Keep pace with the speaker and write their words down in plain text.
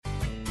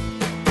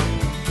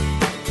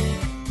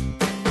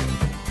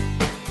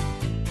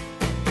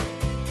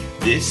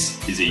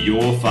This is a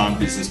Your Farm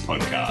Business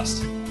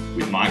podcast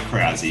with Mike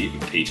Krause of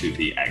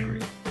P2P Agri.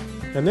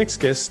 Our next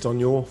guest on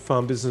Your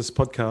Farm Business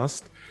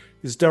podcast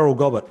is Daryl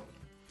Gobbett.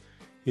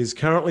 He is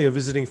currently a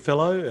visiting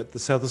fellow at the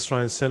South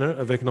Australian Centre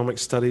of Economic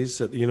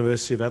Studies at the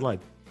University of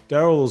Adelaide.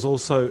 Daryl is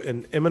also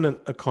an eminent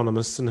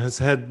economist and has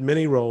had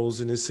many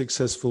roles in his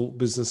successful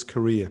business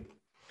career.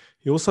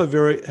 He also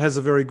has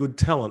a very good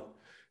talent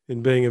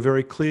in being a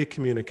very clear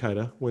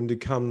communicator when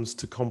it comes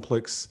to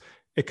complex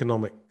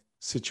economic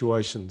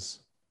situations.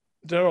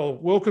 Daryl,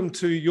 welcome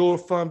to Your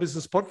Farm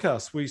Business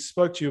podcast. We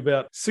spoke to you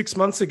about 6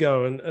 months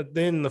ago, and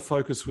then the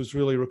focus was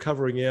really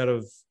recovering out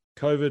of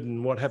COVID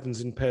and what happens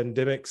in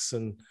pandemics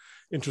and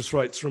interest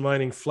rates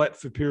remaining flat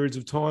for periods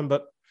of time.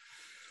 But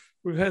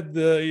we've had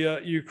the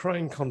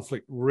Ukraine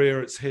conflict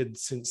rear its head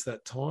since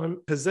that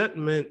time. Has that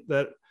meant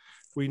that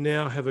we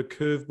now have a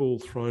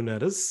curveball thrown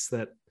at us,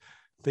 that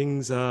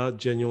things are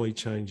genuinely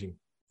changing?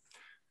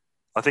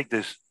 I think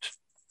there's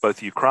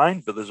both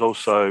Ukraine, but there's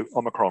also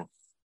Omicron.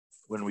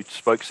 When we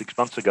spoke 6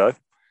 months ago,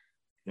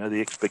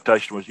 the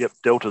expectation was,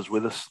 Delta's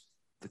with us,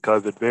 the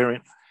COVID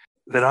variant.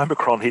 Then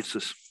Omicron hits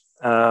us,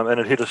 and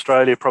it hit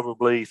Australia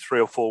probably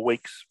 3 or 4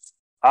 weeks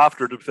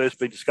after it had first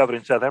been discovered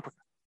in South Africa.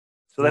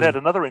 So that had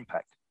another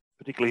impact,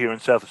 particularly here in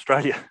South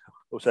Australia.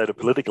 Also had a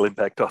political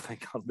impact, I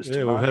think, on Mr.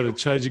 Yeah, Marshall. we've had a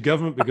change of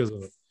government because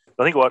of it.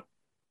 I think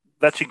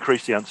that's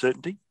increased the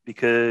uncertainty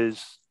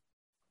because,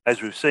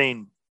 as we've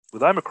seen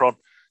with Omicron,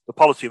 the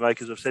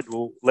policymakers have said,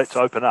 well, let's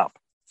open up.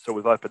 So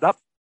we've opened up.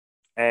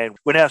 And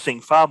we're now seeing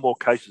far more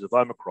cases of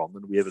Omicron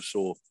than we ever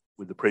saw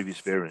with the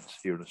previous variants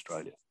here in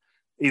Australia,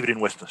 even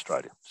in Western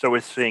Australia. So we're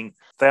seeing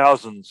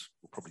thousands,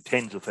 or probably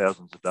tens of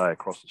thousands a day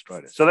across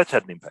Australia. So that's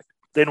had an impact.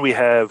 Then we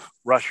have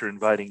Russia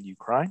invading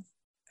Ukraine.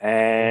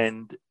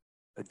 And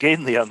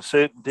again, the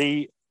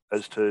uncertainty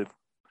as to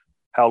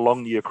how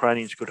long the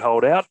Ukrainians could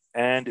hold out.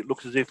 And it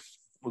looks as if,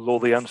 with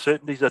all the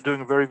uncertainties, they're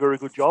doing a very, very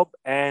good job.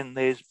 And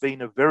there's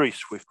been a very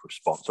swift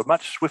response, a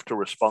much swifter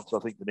response, I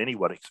think, than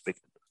anyone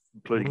expected,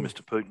 including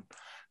Mr. Putin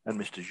and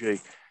Mr.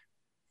 Xi,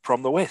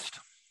 from the West.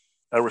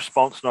 A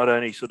response not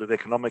only sort of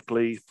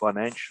economically,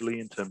 financially,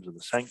 in terms of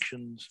the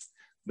sanctions,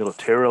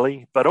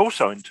 militarily, but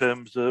also in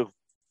terms of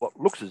what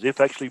looks as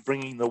if actually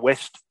bringing the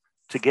West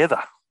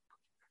together.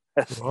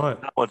 That's right.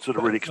 No one sort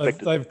of really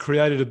expected. They've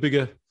created a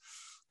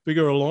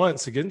bigger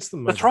alliance against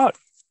them. Maybe. That's right.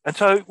 And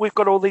so we've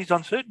got all these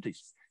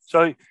uncertainties.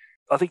 So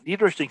I think the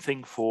interesting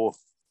thing for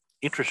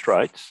interest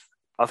rates,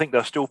 I think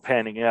they're still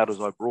panning out as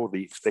I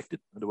broadly expected.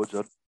 In other words,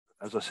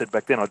 as I said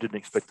back then, I didn't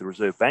expect the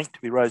Reserve Bank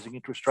to be raising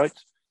interest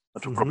rates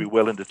until probably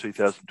well into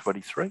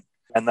 2023.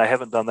 And they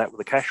haven't done that with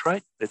the cash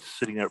rate. It's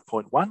sitting there at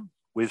 0.1.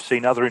 We've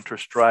seen other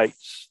interest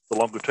rates, the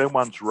longer term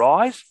ones,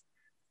 rise.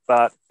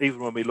 But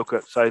even when we look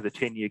at, say, the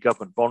 10-year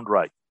government bond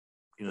rate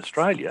in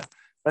Australia,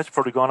 that's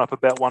probably gone up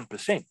about 1%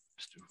 since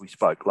we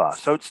spoke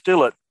last. So it's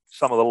still at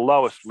some of the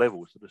lowest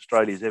levels that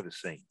Australia's ever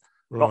seen.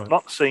 Right.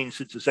 Not seen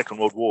since the Second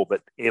World War,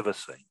 but ever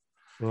seen.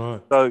 Right.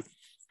 So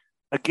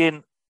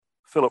again,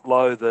 Philip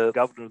Lowe, the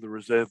governor of the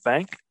Reserve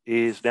Bank,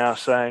 is now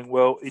saying,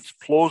 well, it's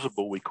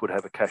plausible we could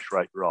have a cash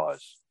rate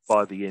rise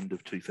by the end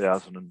of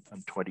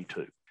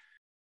 2022.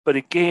 But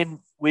again,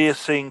 we're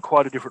seeing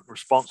quite a different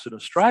response in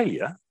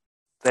Australia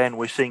than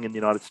we're seeing in the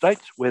United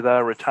States, where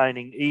they're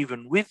retaining,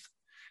 even with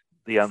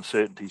the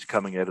uncertainties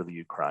coming out of the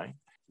Ukraine,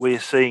 we're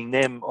seeing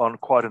them on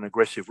quite an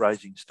aggressive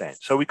raising stance.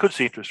 So we could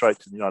see interest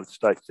rates in the United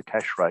States, the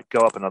cash rate, go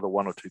up another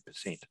 1 or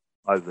 2%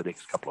 over the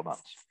next couple of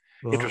months.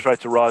 Right. Interest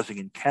rates are rising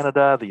in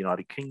Canada, the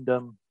United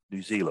Kingdom,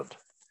 New Zealand.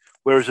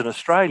 Whereas in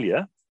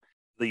Australia,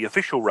 the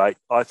official rate,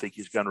 I think,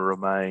 is going to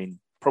remain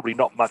probably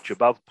not much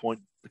above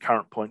the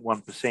current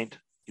 0.1%,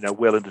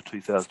 well into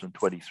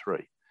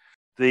 2023.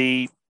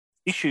 The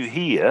issue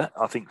here,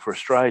 I think, for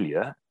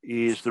Australia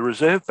is the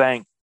Reserve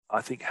Bank, I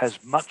think, has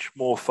much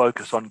more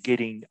focus on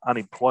getting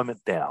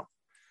unemployment down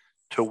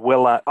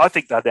to I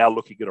think they're now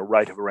looking at a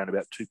rate of around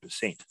about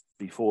 2%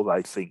 before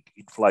they think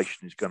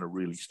inflation is going to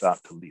really start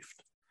to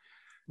lift.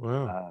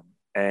 Wow.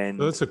 And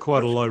so that's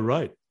quite a low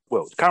rate.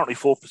 Well, it's currently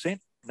 4%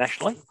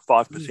 nationally,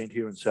 5%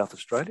 here in South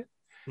Australia.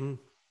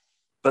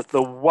 But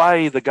the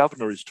way the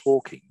governor is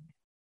talking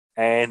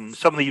and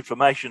some of the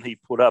information he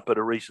put up at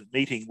a recent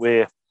meeting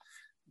where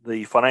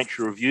the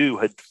Financial Review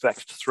had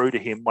faxed through to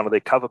him one of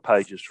their cover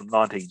pages from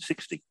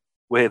 1960,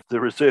 where the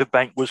Reserve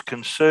Bank was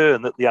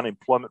concerned that the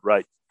unemployment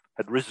rate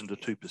had risen to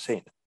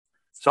 2%.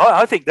 So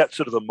I think that's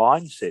sort of the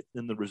mindset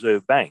in the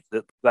Reserve Bank,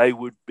 that they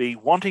would be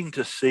wanting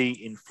to see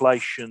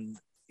inflation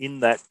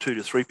in that 2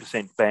 to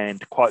 3%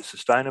 band quite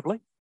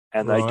sustainably,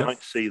 and they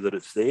don't see that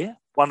it's there.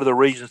 One of the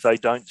reasons they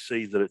don't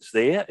see that it's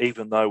there,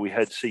 even though we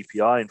had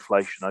CPI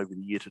inflation over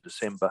the year to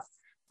December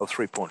of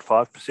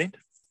 3.5%,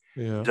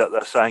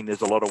 they're saying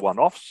there's a lot of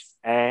one-offs,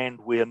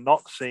 and we're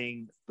not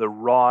seeing the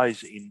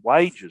rise in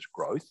wages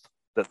growth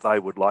that they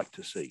would like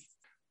to see.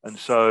 And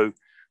so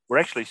we're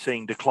actually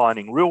seeing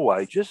declining real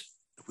wages,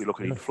 if we look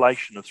at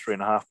inflation of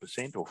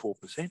 3.5% or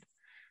 4%,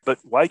 but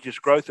wages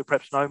growth are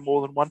perhaps no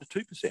more than 1 to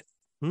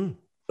 2%.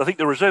 I think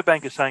the Reserve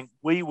Bank is saying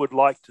we would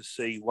like to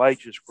see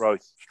wages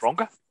growth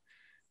stronger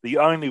The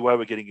only way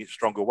we're getting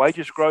stronger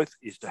wages growth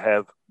is to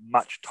have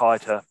much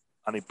tighter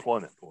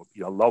unemployment or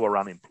lower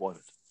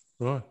unemployment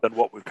than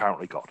what we've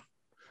currently got.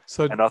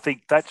 And I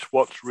think that's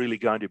what's really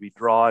going to be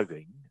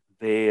driving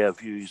their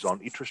views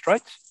on interest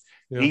rates,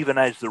 even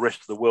as the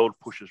rest of the world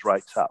pushes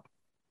rates up.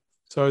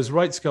 So as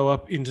rates go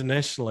up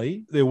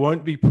internationally, there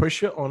won't be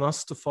pressure on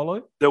us to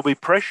follow? There'll be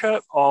pressure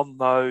on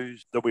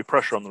those. There'll be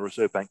pressure on the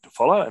Reserve Bank to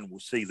follow, and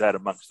we'll see that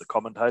amongst the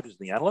commentators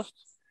and the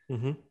analysts.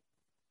 Mm-hmm.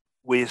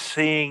 We're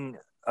seeing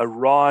a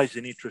rise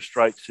in interest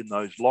rates in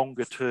those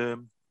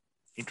longer-term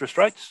interest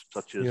rates,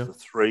 such as the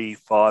 3,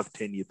 5,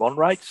 10-year bond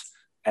rates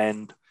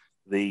and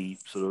the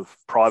sort of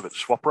private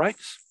swap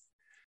rates.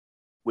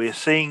 We're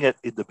seeing it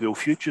in the bill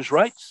futures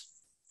rates.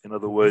 In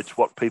other words,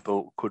 what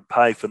people could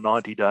pay for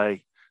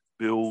 90-day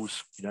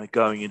bills,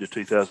 going into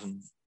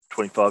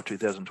 2025,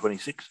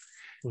 2026.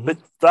 Mm-hmm. But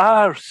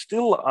they're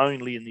still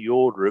only in the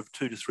order of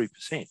 2 to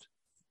 3%,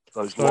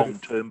 those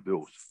long-term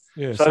bills.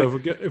 Yeah, so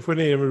if we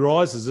need any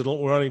rises,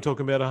 we're only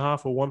talking about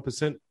 0.5% or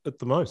 1% at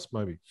the most,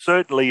 maybe.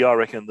 Certainly, I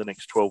reckon the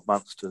next 12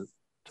 months to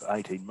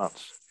 18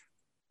 months.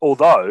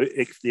 Although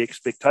the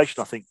expectation,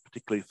 I think,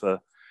 particularly for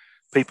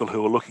people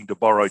who are looking to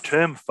borrow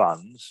term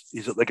funds,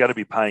 is that they're going to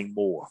be paying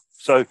more.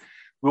 So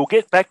we'll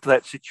get back to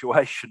that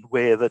situation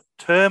where the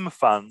term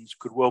funds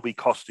could well be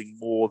costing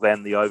more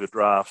than the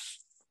overdrafts,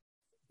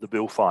 the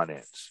bill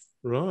finance.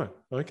 Right,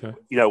 okay.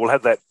 We'll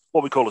have that,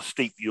 what we call a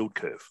steep yield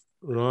curve.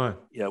 Right.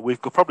 We've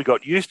probably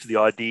got used to the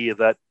idea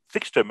that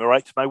fixed term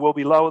rates may well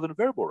be lower than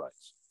variable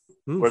rates.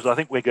 Whereas I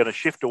think we're going to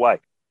shift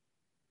away,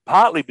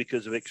 partly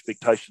because of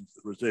expectations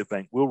that the Reserve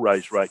Bank will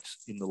raise rates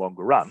in the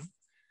longer run,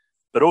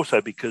 but also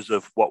because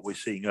of what we're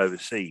seeing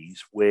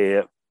overseas,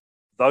 where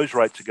those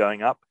rates are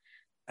going up,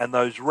 and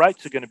those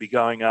rates are going to be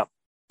going up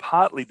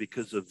partly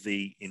because of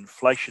the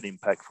inflation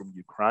impact from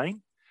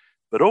Ukraine,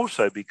 but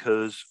also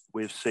because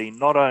we've seen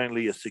not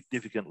only a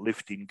significant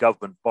lift in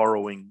government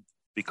borrowing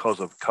because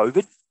of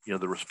COVID,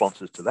 the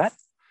responses to that,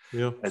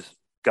 as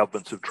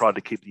governments have tried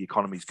to keep the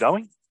economies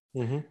going.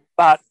 Mm-hmm.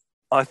 But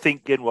I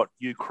think, again, what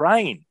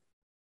Ukraine,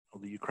 or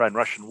the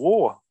Ukraine-Russian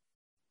war,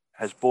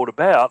 has brought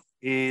about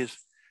is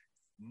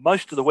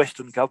most of the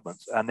Western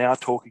governments are now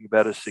talking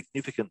about a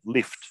significant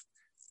lift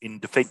in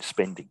defence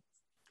spending,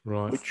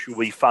 which will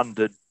be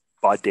funded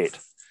by debt.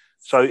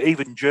 So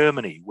even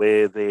Germany,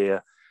 where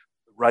their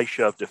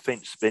ratio of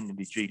defence spending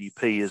to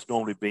GDP has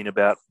normally been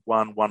about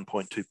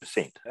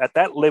 1.2%. At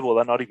that level,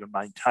 they're not even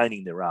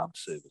maintaining their armed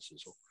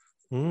services or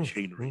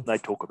machinery. They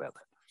talk about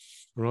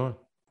that. Right.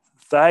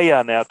 They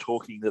are now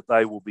talking that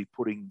they will be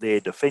putting their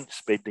defence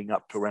spending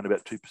up to around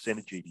about 2%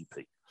 of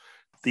GDP.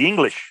 The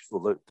English,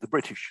 or the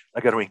British,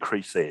 are going to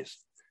increase theirs.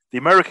 The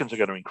Americans are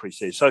going to increase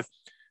theirs. So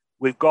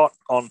we've got,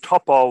 on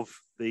top of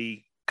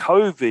the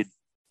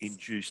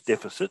COVID-induced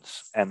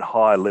deficits and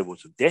higher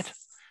levels of debt,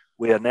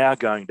 we are now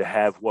going to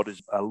have what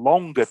is a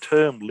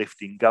longer-term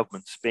lift in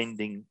government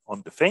spending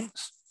on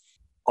defence,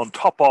 on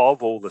top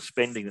of all the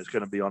spending that's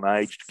going to be on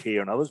aged care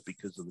and others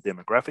because of the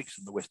demographics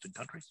in the Western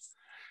countries.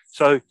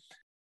 So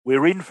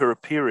we're in for a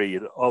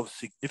period of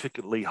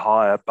significantly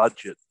higher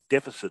budget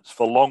deficits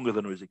for longer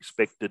than was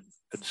expected,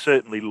 and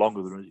certainly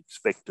longer than was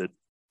expected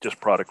just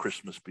prior to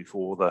Christmas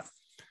before the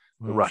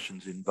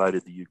Russians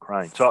invaded the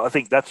Ukraine. So I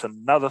think that's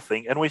another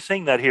thing. And we're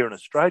seeing that here in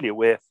Australia,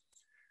 where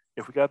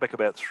if we go back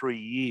about 3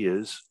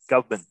 years,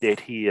 government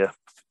debt here,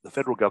 the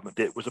federal government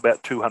debt was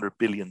about $200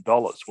 billion.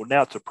 Well,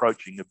 now it's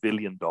approaching $1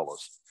 billion.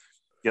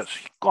 It's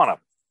gone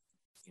up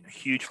in a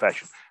huge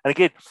fashion. And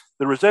again,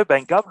 the Reserve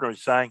Bank governor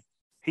is saying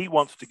he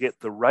wants to get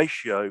the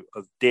ratio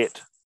of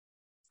debt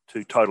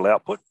to total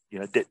output,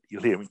 debt,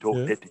 you'll hear him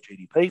talk debt to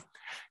GDP.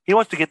 He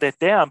wants to get that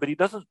down, but he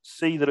doesn't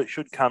see that it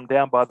should come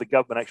down by the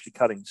government actually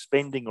cutting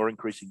spending or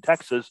increasing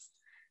taxes.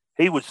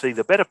 He would see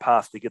the better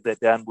path to get that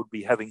down would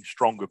be having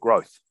stronger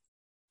growth.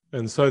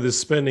 And so the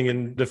spending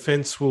in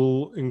defence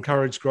will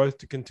encourage growth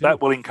to continue?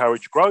 That will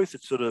encourage growth.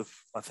 It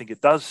I think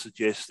it does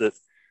suggest that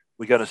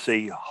we're going to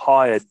see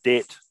higher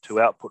debt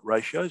to output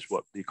ratios,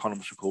 what the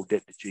economists will call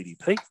debt to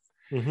GDP.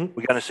 Mm-hmm.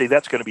 We're going to see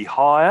that's going to be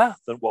higher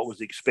than what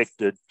was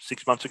expected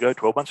 6 months ago,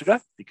 12 months ago,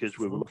 because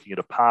we were looking at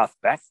a path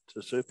back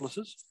to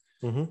surpluses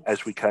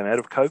as we came out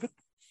of COVID.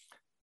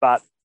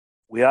 But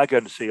we are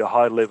going to see a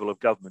high level of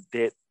government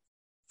debt,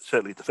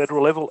 certainly at the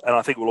federal level, and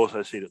I think we'll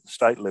also see it at the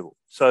state level.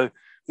 So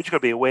we've just got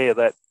to be aware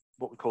that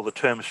what we call the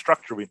term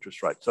structure of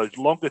interest rates. Those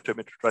longer term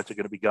interest rates are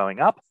going to be going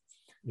up,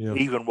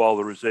 even while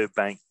the Reserve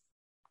Bank,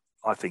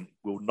 I think,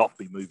 will not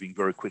be moving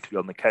very quickly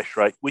on the cash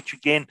rate, which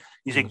again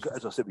is,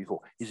 as I said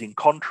before, is in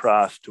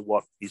contrast to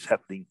what is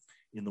happening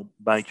in the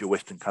major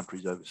Western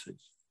countries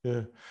overseas.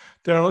 Yeah.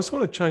 Darren, I just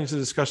want to change the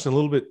discussion a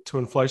little bit to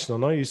inflation. I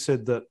know you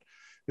said that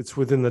it's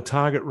within the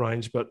target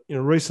range, but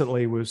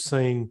recently we've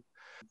seen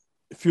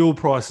fuel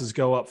prices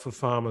go up for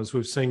farmers.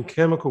 We've seen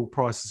chemical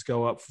prices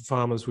go up for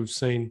farmers. We've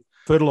seen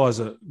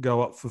fertilizer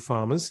go up for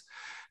farmers.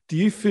 Do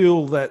you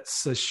feel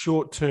that's a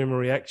short-term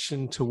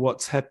reaction to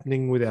what's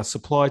happening with our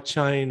supply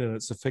chain and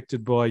it's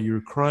affected by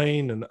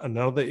Ukraine and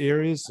other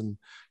areas and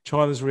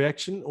China's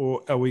reaction,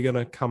 or are we going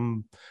to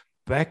come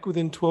back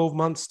within 12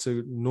 months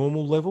to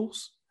normal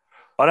levels?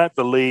 I don't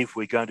believe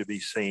we're going to be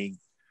seeing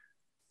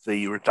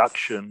the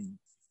reduction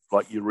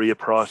like urea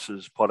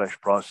prices, potash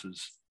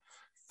prices,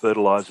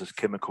 fertilisers,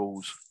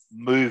 chemicals,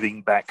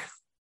 moving back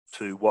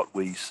to what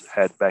we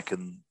had back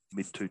in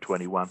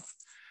mid-2021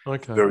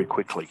 very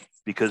quickly,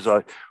 because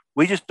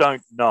we just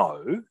don't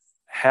know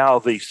how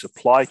the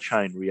supply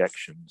chain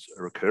reactions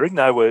are occurring.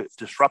 They were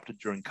disrupted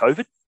during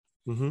COVID.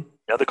 Mm-hmm.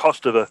 Now, the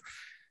cost of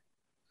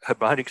had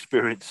my own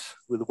experience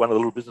with one of the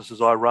little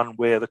businesses I run,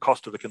 where the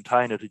cost of a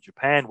container to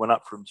Japan went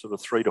up from sort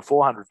of $300 to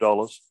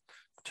 $400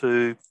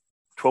 to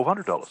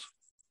 $1,200.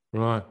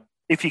 Right.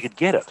 If you could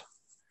get it.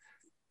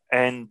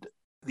 And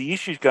the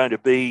issue is going to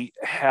be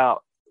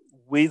how,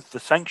 with the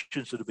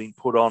sanctions that have been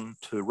put on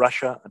to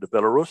Russia and to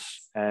Belarus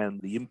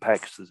and the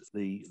impacts that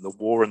the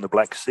war in the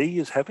Black Sea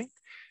is having,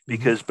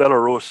 because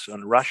Belarus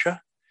and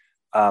Russia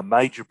are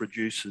major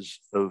producers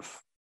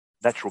of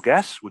natural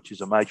gas, which is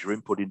a major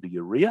input into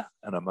urea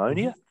and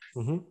ammonia.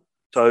 Mm-hmm.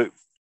 So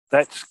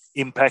that's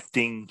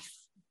impacting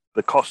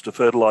the cost of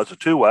fertiliser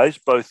two ways,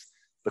 both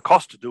the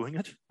cost of doing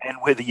it and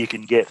whether you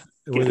can get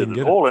it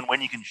at all and when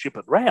you can ship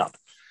it round.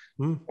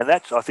 And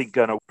that's, I think,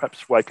 going to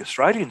perhaps wake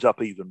Australians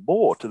up even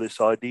more to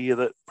this idea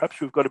that perhaps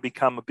we've got to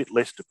become a bit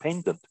less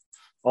dependent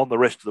on the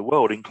rest of the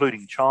world,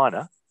 including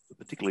China,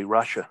 particularly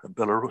Russia and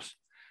Belarus,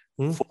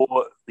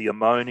 for the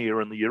ammonia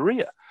and the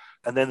urea.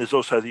 And then there's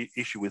also the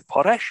issue with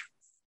potash,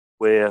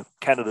 where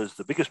Canada's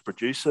the biggest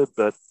producer,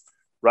 but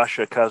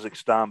Russia,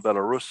 Kazakhstan,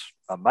 Belarus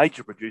are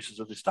major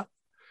producers of this stuff.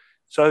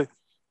 So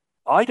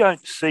I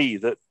don't see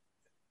that,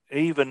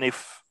 even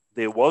if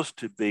there was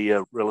to be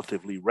a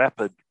relatively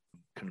rapid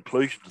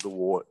conclusion to the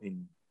war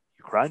in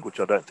Ukraine, which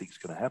I don't think is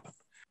going to happen,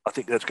 I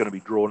think that's going to be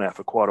drawn out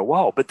for quite a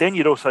while. But then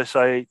you'd also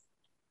say,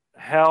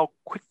 how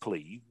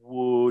quickly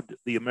would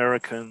the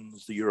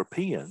Americans, the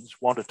Europeans,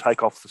 want to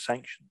take off the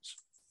sanctions?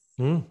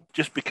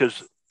 Just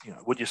because,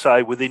 would you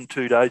say within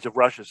 2 days of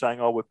Russia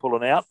saying, oh, we're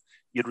pulling out,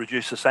 you'd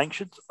reduce the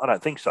sanctions? I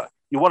don't think so.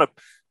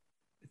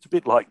 It's a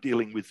bit like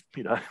dealing with,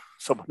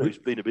 someone who's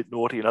been a bit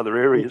naughty in other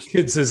areas.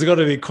 Kids, there's got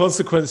to be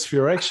consequence for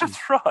your actions.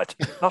 That's right.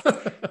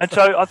 And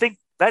so I think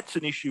that's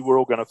an issue we're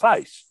all going to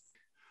face.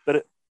 But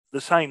at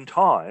the same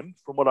time,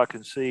 from what I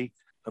can see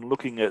and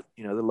looking at,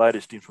 the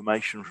latest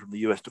information from the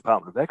US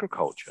Department of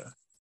Agriculture,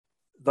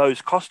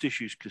 those cost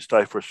issues could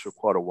stay for us for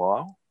quite a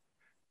while.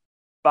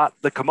 But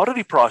the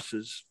commodity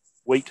prices,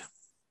 wheat,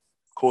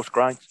 coarse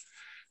grains,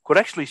 could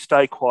actually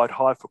stay quite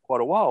high for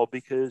quite a while,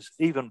 because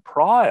even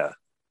prior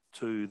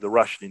to the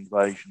Russian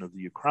invasion of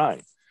the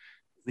Ukraine,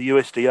 the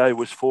USDA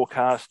was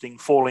forecasting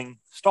falling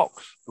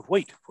stocks of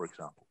wheat, for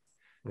example.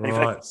 And in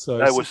fact, so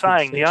they were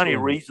saying the only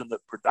reason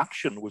that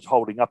production was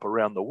holding up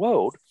around the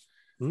world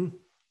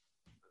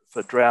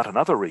for drought and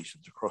other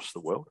reasons across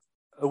the world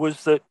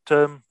was that,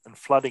 and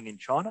flooding in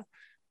China,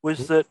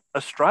 was that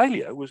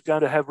Australia was going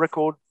to have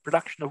record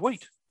production of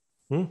wheat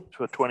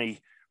for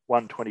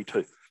 21,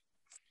 22.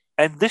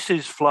 And this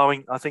is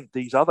flowing, I think,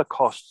 these other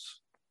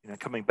costs,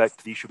 coming back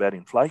to the issue about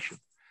inflation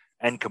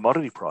and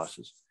commodity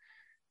prices.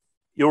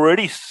 You're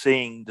already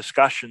seeing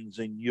discussions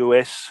in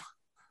US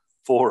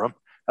forum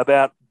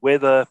about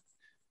whether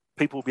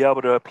people will be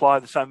able to apply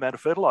the same amount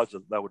of fertiliser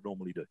that they would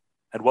normally do,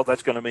 and what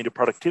that's going to mean to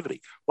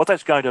productivity. What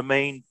that's going to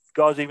mean,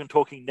 guys even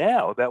talking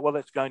now about what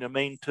that's going to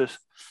mean to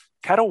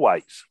cattle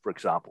weights, for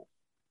example,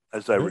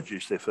 as they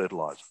reduce their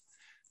fertiliser.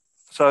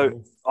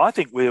 So I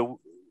think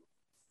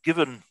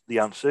given the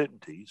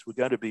uncertainties, we're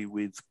going to be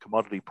with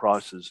commodity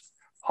prices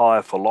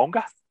higher for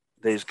longer.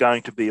 There's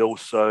going to be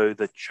also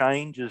the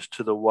changes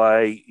to the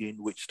way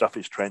in which stuff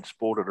is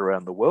transported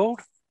around the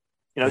world.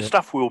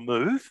 Stuff will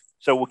move.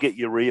 So we'll get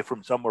urea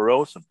from somewhere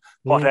else and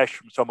potash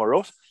from somewhere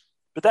else.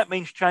 But that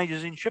means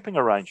changes in shipping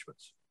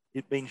arrangements.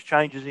 It means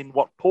changes in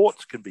what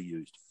ports can be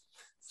used.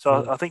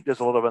 So I think there's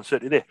a lot of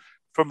uncertainty there.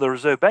 From the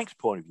Reserve Bank's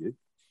point of view,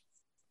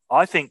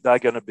 I think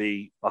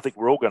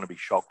we're all going to be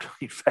shocked,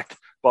 in fact,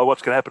 by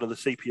what's going to happen to the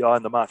CPI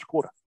in the March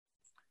quarter.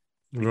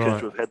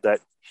 Because we've had that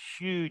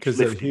huge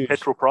lift in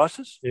petrol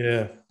prices.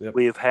 Yeah. Yep.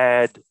 We've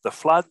had the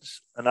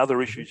floods and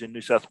other issues in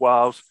New South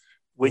Wales,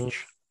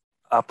 which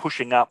are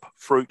pushing up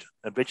fruit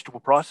and vegetable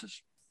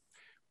prices.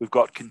 We've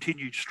got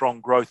continued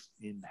strong growth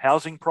in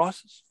housing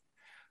prices.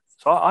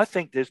 So I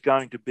think there's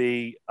going to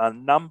be a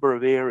number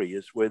of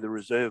areas where the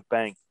Reserve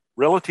Bank,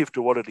 relative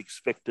to what it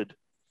expected,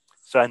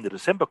 say in the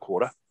December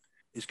quarter,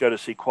 is going to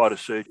see quite a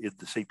surge in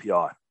the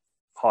CPI,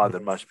 higher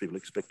than most people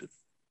expected.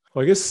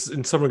 I guess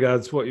in some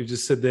regards, what you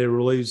just said there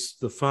relieves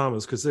the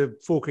farmers, because they're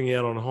forking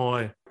out on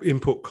high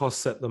input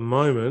costs at the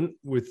moment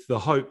with the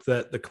hope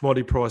that the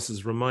commodity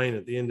prices remain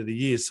at the end of the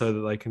year so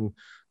that they can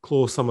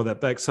claw some of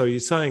that back. So you're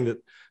saying that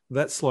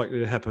that's likely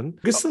to happen.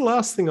 I guess the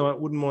last thing I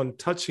wouldn't mind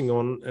touching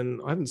on,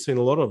 and I haven't seen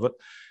a lot of it,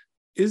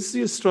 is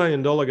the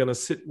Australian dollar going to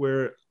sit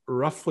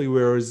roughly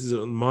where it is at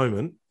the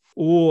moment,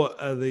 or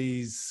are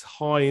these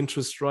high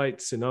interest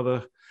rates in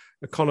other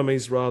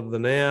economies rather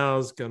than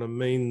ours going to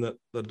mean that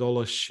the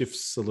dollar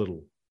shifts a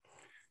little?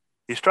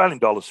 The Australian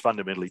dollar is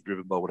fundamentally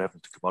driven by what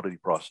happens to commodity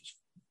prices.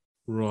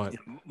 Right.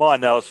 My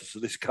analysis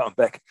of this going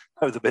back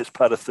over the best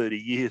part of 30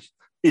 years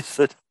is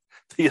that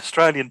the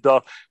Australian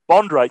dollar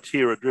bond rates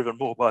here are driven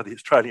more by the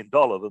Australian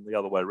dollar than the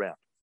other way around.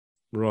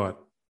 Right.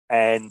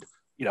 And,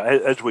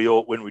 as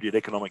when we did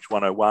Economics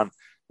 101,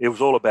 it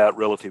was all about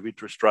relative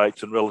interest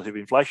rates and relative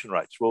inflation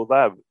rates. Well,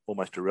 they're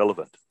almost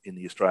irrelevant in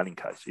the Australian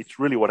case. It's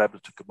really what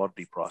happens to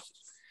commodity prices.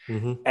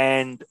 Mm-hmm.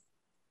 And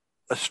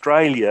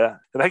Australia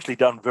have actually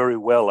done very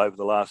well over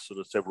the last sort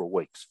of several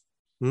weeks.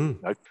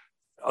 I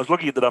was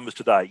looking at the numbers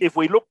today. If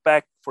we look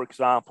back, for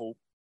example,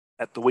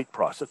 at the wheat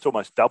price, it's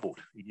almost doubled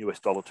in US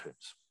dollar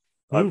terms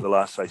over the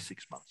last, say,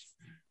 6 months.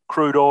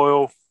 Crude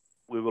oil,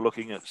 we were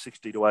looking at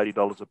 $60 to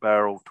 $80 a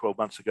barrel 12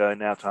 months ago.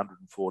 Now it's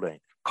 114.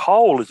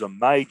 Coal is a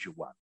major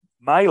one.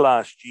 May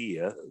last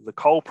year, the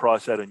coal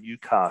price out of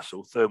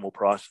Newcastle, thermal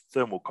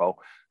coal,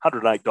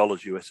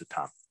 $108 US a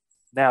tonne.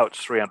 Now it's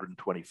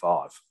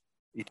 325.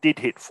 It did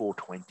hit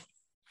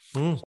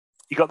 420.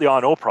 You got the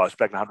iron ore price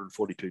back at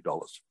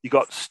 $142. You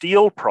got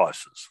steel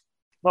prices,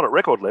 not at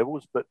record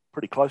levels, but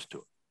pretty close to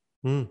it.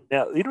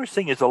 Now, the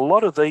interesting thing is a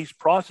lot of these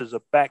prices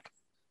are back,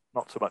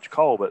 not so much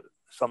coal, but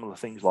some of the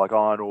things like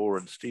iron ore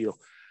and steel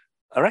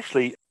are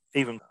actually,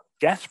 even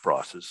gas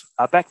prices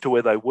are back to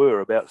where they were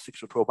about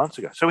 6 or 12 months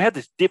ago. So we had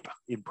this dip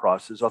in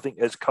prices, I think,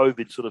 as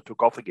COVID sort of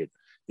took off again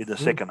in the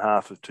second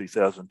half of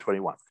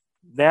 2021.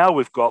 Now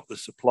we've got the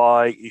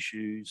supply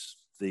issues,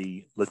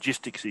 the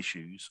logistics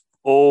issues,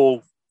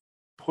 all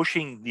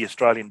pushing the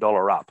Australian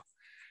dollar up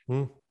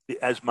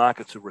as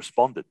markets have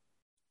responded.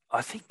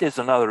 I think there's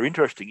another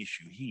interesting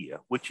issue here,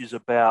 which is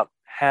about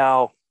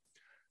how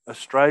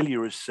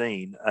Australia is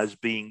seen as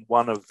being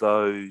one of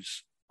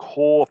those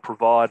core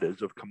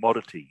providers of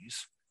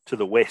commodities to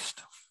the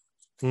West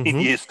in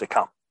years to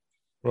come.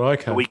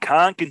 Right, okay. We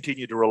can't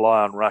continue to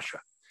rely on Russia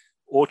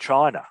or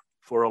China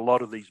for a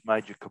lot of these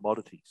major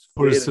commodities.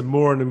 Put us in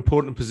more an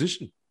important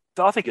position.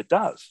 I think it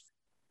does.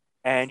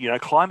 And,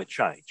 climate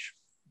change.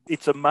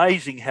 It's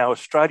amazing how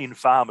Australian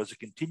farmers are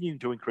continuing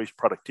to increase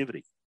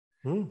productivity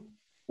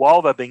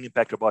while they're being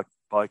impacted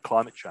by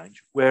climate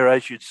change,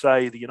 whereas you'd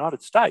say the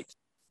United States,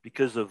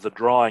 because of the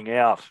drying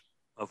out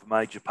of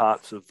major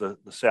parts of the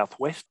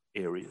southwest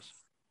areas,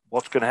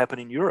 what's going to happen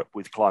in Europe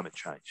with climate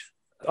change?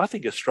 I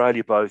think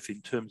Australia, both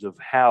in terms of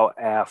how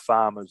our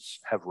farmers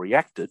have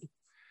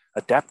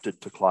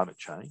adapted to climate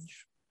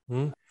change,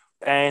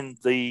 and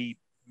the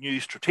new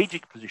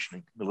strategic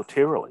positioning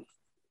militarily.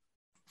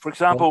 For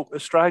example,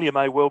 Australia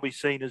may well be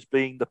seen as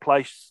being the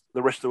place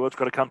the rest of the world's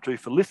got to come to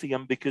for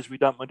lithium because we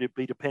don't want to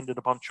be dependent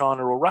upon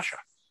China or Russia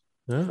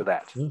for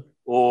that.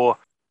 Or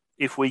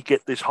if we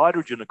get this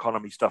hydrogen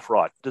economy stuff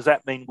right, does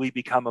that mean we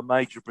become a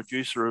major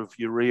producer of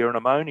urea and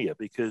ammonia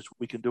because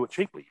we can do it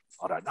cheaply?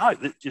 I don't know.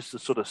 That's just the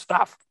sort of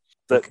stuff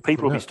that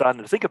people will be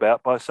starting to think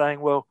about by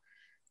saying, well,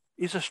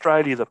 is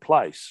Australia the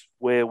place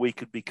where we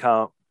could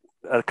become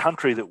a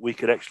country that we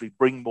could actually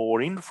bring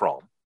more in from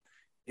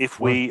if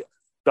we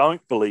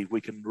don't believe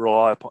we can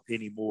rely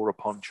any more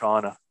upon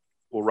China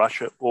or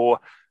Russia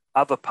or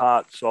other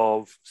parts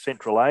of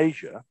Central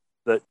Asia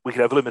that we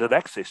could have limited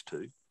access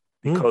to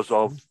because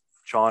of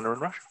China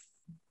and Russia?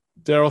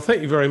 Daryl,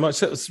 thank you very much.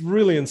 That was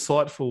really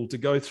insightful to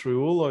go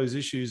through all those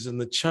issues and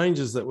the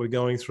changes that we're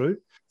going through.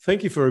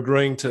 Thank you for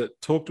agreeing to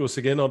talk to us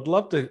again. I'd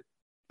love to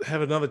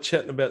have another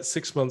chat in about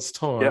 6 months'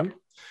 time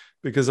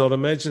because I'd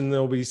imagine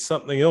there'll be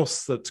something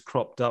else that's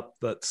cropped up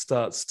that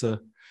starts to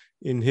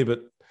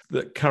inhibit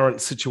the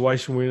current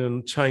situation we're in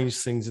and change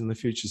things in the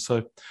future.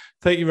 So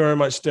thank you very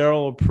much,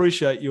 Daryl. I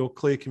appreciate your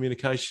clear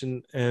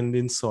communication and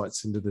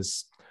insights into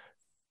this.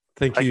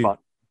 Thank you. Mike.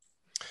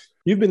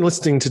 You've been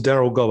listening to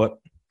Daryl Gobbett.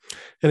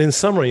 And in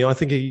summary, I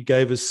think he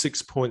gave us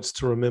 6 points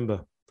to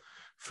remember.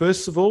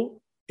 First of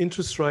all,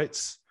 interest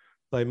rates,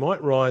 they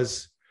might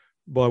rise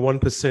by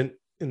 1%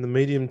 in the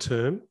medium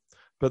term,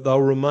 but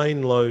they'll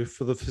remain low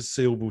for the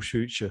foreseeable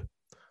future.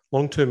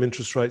 Long-term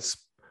interest rates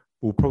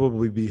will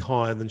probably be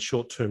higher than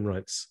short-term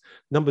rates.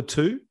 Number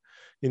two,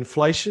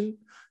 inflation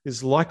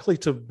is likely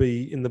to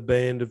be in the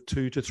band of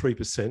 2 to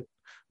 3%,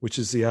 which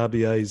is the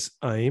RBA's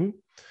aim,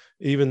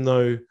 even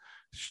though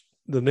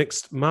the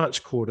next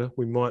March quarter,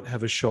 we might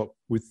have a shock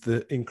with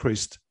the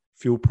increased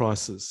fuel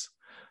prices.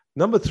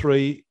 Number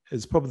three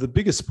is probably the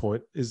biggest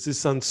point, is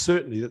this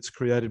uncertainty that's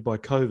created by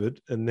COVID,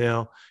 and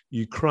now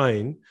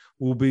Ukraine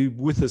will be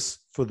with us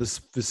for the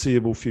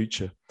foreseeable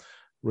future,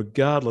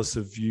 regardless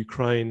of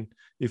Ukraine,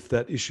 if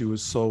that issue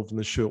is solved in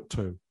the short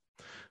term.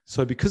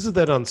 So because of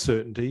that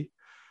uncertainty,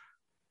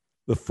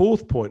 the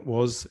fourth point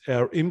was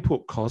our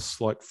input costs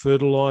like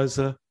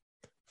fertilizer,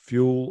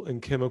 fuel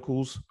and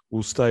chemicals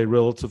will stay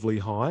relatively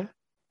high.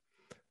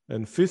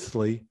 And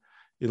fifthly,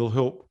 it'll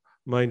help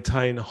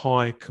maintain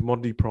high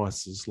commodity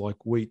prices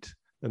like wheat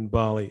and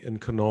barley and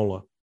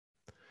canola.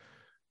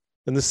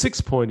 And the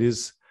sixth point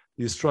is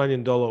the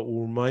Australian dollar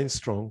will remain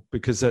strong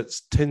because that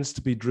tends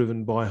to be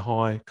driven by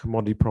high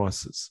commodity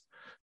prices.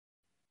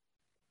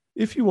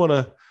 If you want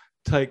to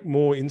take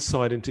more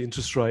insight into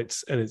interest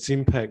rates and its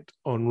impact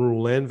on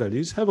rural land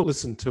values, have a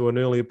listen to an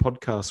earlier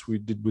podcast we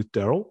did with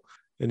Daryl,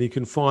 and you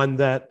can find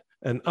that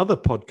and other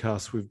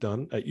podcasts we've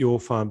done at Your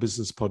Farm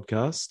Business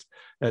Podcast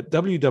at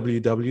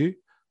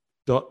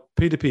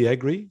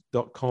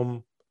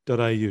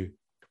www.p2pagri.com.au.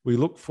 We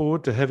look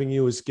forward to having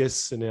you as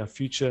guests in our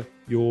future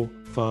Your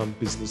Farm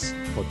Business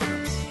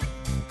podcast.